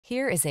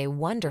Here is a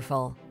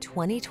wonderful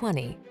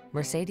 2020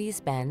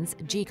 Mercedes-Benz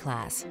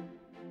G-Class.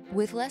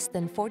 With less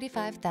than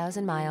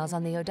 45,000 miles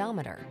on the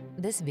odometer,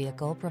 this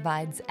vehicle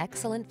provides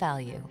excellent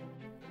value.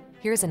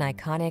 Here's an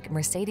iconic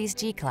Mercedes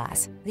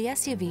G-Class, the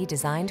SUV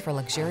designed for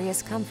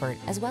luxurious comfort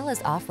as well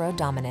as off-road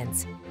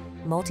dominance.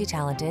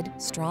 Multi-talented,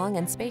 strong,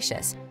 and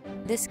spacious,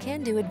 this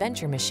can-do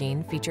adventure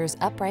machine features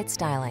upright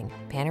styling,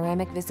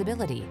 panoramic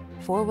visibility,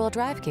 four-wheel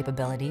drive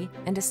capability,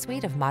 and a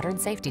suite of modern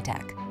safety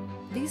tech.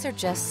 These are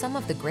just some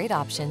of the great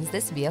options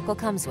this vehicle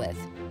comes with: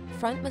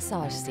 front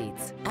massage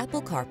seats,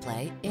 Apple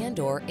CarPlay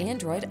and/or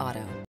Android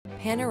Auto,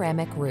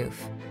 panoramic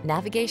roof,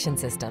 navigation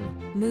system,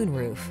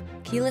 moonroof,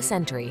 keyless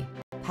entry,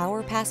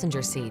 power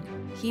passenger seat,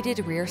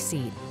 heated rear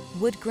seat,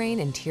 wood grain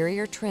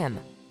interior trim,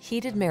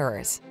 heated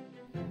mirrors.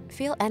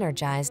 Feel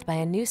energized by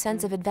a new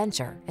sense of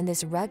adventure in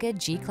this rugged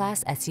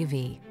G-Class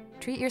SUV.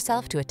 Treat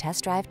yourself to a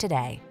test drive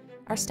today.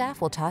 Our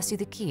staff will toss you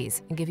the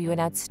keys and give you an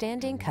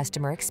outstanding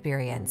customer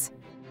experience.